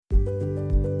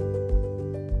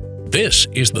This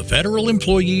is the Federal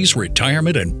Employees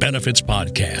Retirement and Benefits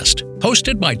Podcast,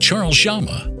 hosted by Charles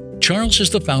Jama. Charles is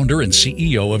the founder and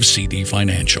CEO of CD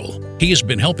Financial. He has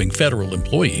been helping federal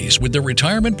employees with their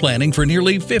retirement planning for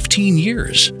nearly 15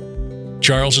 years.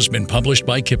 Charles has been published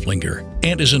by Kiplinger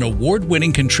and is an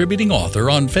award-winning contributing author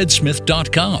on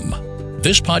fedsmith.com.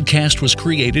 This podcast was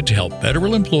created to help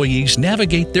federal employees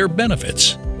navigate their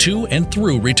benefits to and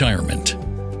through retirement.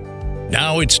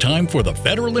 Now it's time for the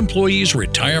Federal Employees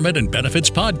Retirement and Benefits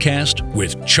Podcast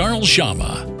with Charles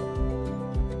Jama.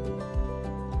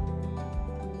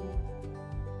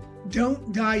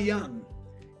 Don't die young.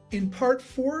 In part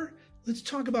 4, let's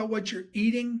talk about what you're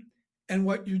eating and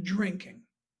what you're drinking.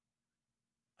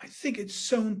 I think it's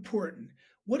so important.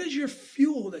 What is your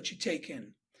fuel that you take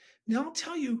in? Now, I'll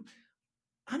tell you,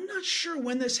 I'm not sure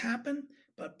when this happened,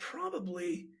 but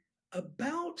probably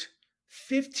about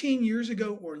 15 years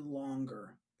ago or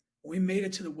longer, we made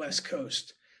it to the West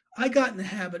Coast. I got in the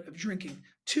habit of drinking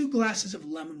 2 glasses of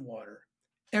lemon water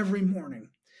every morning.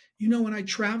 You know, when I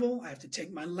travel, I have to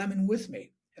take my lemon with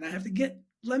me, and I have to get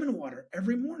lemon water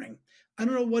every morning. I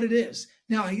don't know what it is.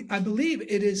 Now, I believe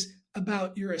it is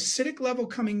about your acidic level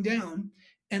coming down,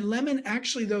 and lemon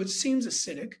actually, though it seems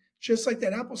acidic, just like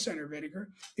that apple cider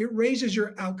vinegar, it raises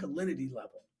your alkalinity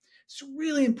level. It's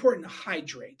really important to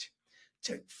hydrate,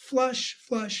 to flush,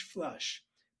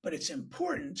 but it's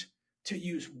important to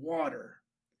use water.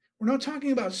 We're not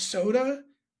talking about soda,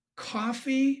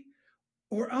 coffee,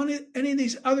 or any of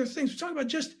these other things. We're talking about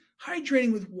just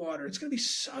hydrating with water. It's going to be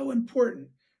so important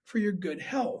for your good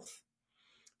health.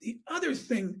 The other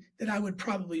thing that I would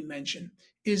probably mention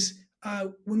is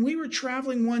when we were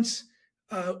traveling once,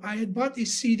 I had bought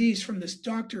these CDs from this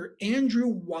Dr. Andrew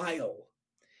Weil.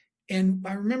 And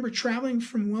I remember traveling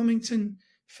from Wilmington,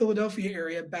 Philadelphia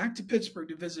area back to Pittsburgh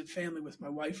to visit family with my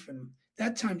wife, and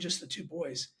that time just the 2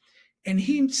 boys. And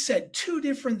he said 2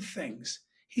 different things.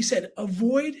 He said,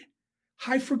 avoid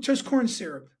high fructose corn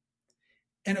syrup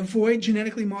and avoid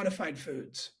genetically modified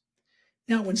foods.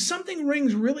 Now, when something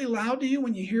rings really loud to you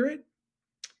when you hear it,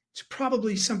 it's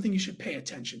probably something you should pay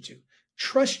attention to.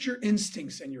 Trust your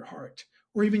instincts and your heart,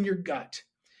 or even your gut.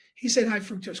 He said high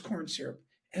fructose corn syrup.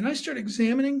 And I started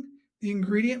examining the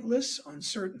ingredient lists on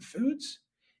certain foods.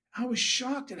 I was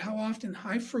shocked at how often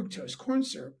high fructose corn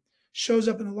syrup shows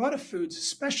up in a lot of foods,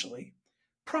 especially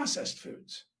processed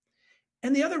foods.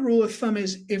 And the other rule of thumb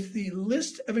is if the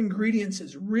list of ingredients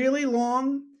is really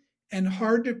long and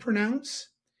hard to pronounce,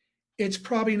 it's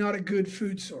probably not a good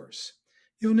food source.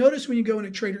 You'll notice when you go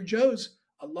into Trader Joe's,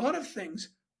 a lot of things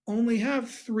only have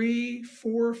 3,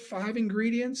 4, 5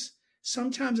 ingredients,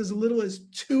 sometimes as little as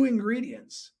 2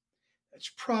 ingredients. That's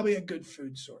probably a good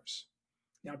food source.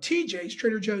 Now, TJ's,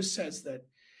 Trader Joe's, says that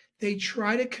they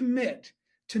try to commit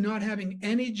to not having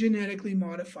any genetically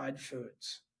modified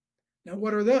foods. Now,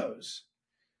 what are those?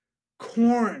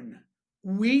 Corn,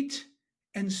 wheat,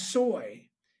 and soy.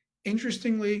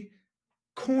 Interestingly,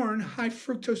 corn, high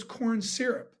fructose corn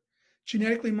syrup,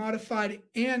 genetically modified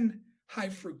and high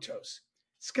fructose.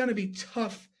 It's going to be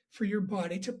tough for your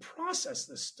body to process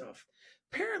this stuff.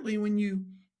 Apparently, when you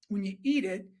eat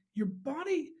it, your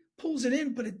body pulls it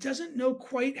in, but it doesn't know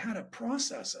quite how to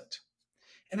process it.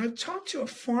 And I've talked to a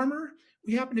farmer.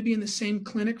 We happen to be in the same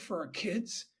clinic for our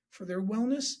kids, for their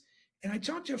wellness. And I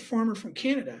talked to a farmer from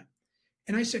Canada.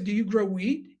 And I said, do you grow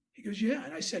wheat? He goes, yeah.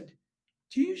 And I said,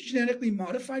 do you use genetically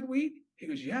modified wheat? He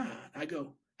goes, yeah. And I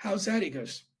go, how's that? He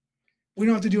goes, we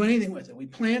don't have to do anything with it. We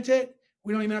plant it.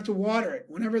 We don't even have to water it.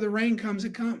 Whenever the rain comes,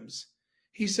 it comes.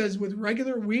 He says, with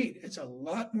regular wheat, it's a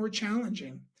lot more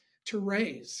challenging to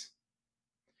raise.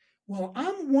 Well,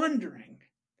 I'm wondering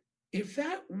if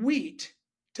that wheat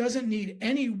doesn't need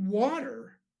any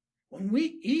water when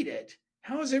we eat it,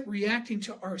 how is it reacting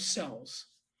to our cells?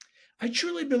 I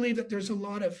truly believe that there's a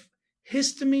lot of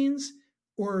histamines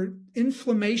or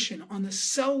inflammation on the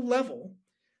cell level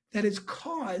that is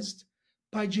caused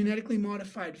by genetically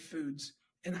modified foods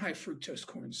and high fructose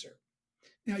corn syrup.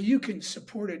 Now, you can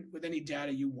support it with any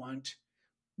data you want,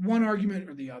 one argument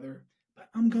or the other, but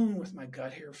I'm going with my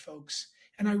gut here, folks.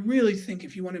 And I really think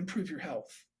if you want to improve your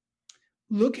health,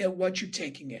 look at what you're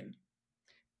taking in.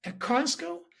 At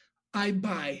Costco, I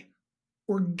buy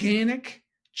organic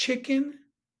chicken.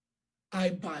 I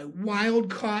buy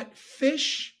wild-caught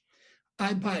fish.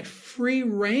 I buy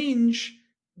free-range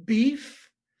beef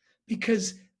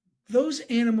because those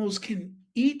animals can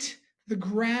eat the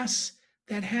grass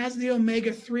that has the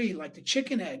omega-3, like the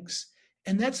chicken eggs,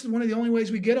 and that's one of the only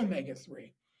ways we get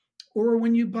omega-3. Or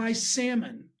when you buy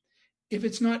salmon, if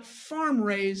it's not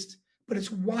farm-raised, but it's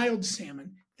wild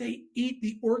salmon, they eat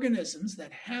the organisms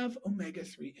that have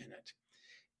omega-3 in it.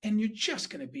 And you're just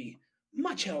going to be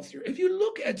much healthier. If you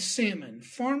look at salmon,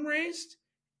 farm raised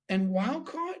and wild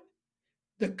caught,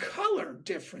 the color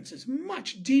difference is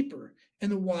much deeper in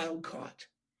the wild caught.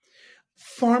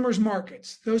 Farmers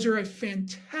markets, those are a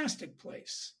fantastic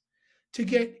place to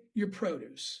get your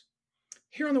produce.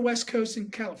 Here on the West Coast in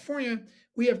California,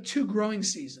 we have 2 growing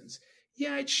seasons.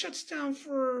 Yeah, it shuts down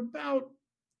for about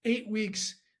 8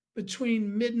 weeks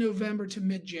between mid-November to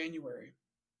mid-January.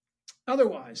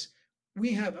 Otherwise,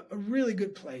 we have a really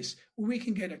good place where we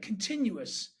can get a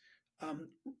continuous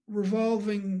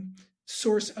revolving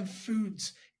source of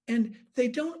foods. And they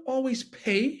don't always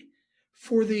pay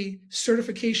for the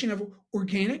certification of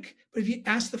organic, but if you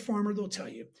ask the farmer, they'll tell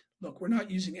you, look, we're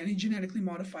not using any genetically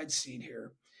modified seed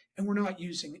here, and we're not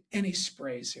using any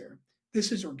sprays here.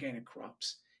 This is organic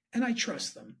crops. And I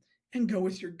trust them. And go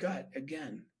with your gut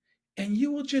again. And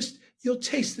you'll taste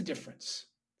the difference.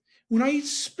 When I eat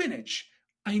spinach,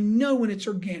 I know when it's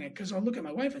organic because I'll look at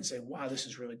my wife and say, wow, this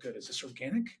is really good. Is this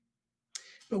organic?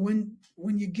 But when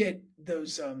you get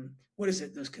those,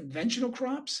 those conventional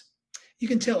crops, you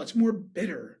can tell it's more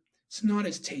bitter. It's not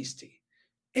as tasty.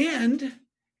 And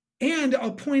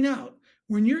I'll point out,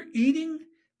 when you're eating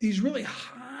these really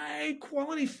high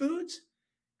quality foods,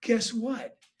 guess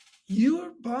what?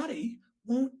 Your body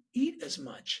won't eat as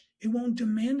much. It won't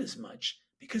demand as much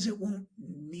because it won't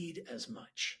need as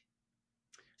much.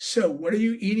 So what are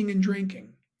you eating and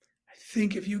drinking? I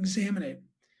think if you examine it,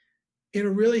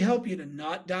 it'll really help you to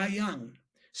not die young.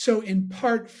 So in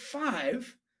part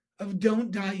 5 of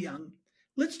Don't Die Young,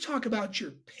 let's talk about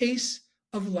your pace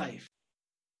of life.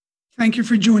 Thank you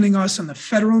for joining us on the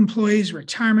Federal Employees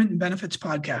Retirement and Benefits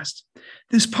Podcast.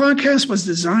 This podcast was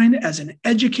designed as an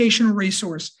educational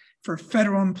resource for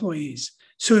federal employees.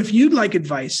 So if you'd like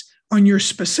advice on your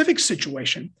specific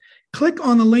situation, click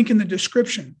on the link in the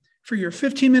description for your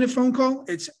 15-minute phone call.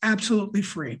 It's absolutely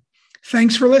free.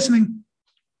 Thanks for listening.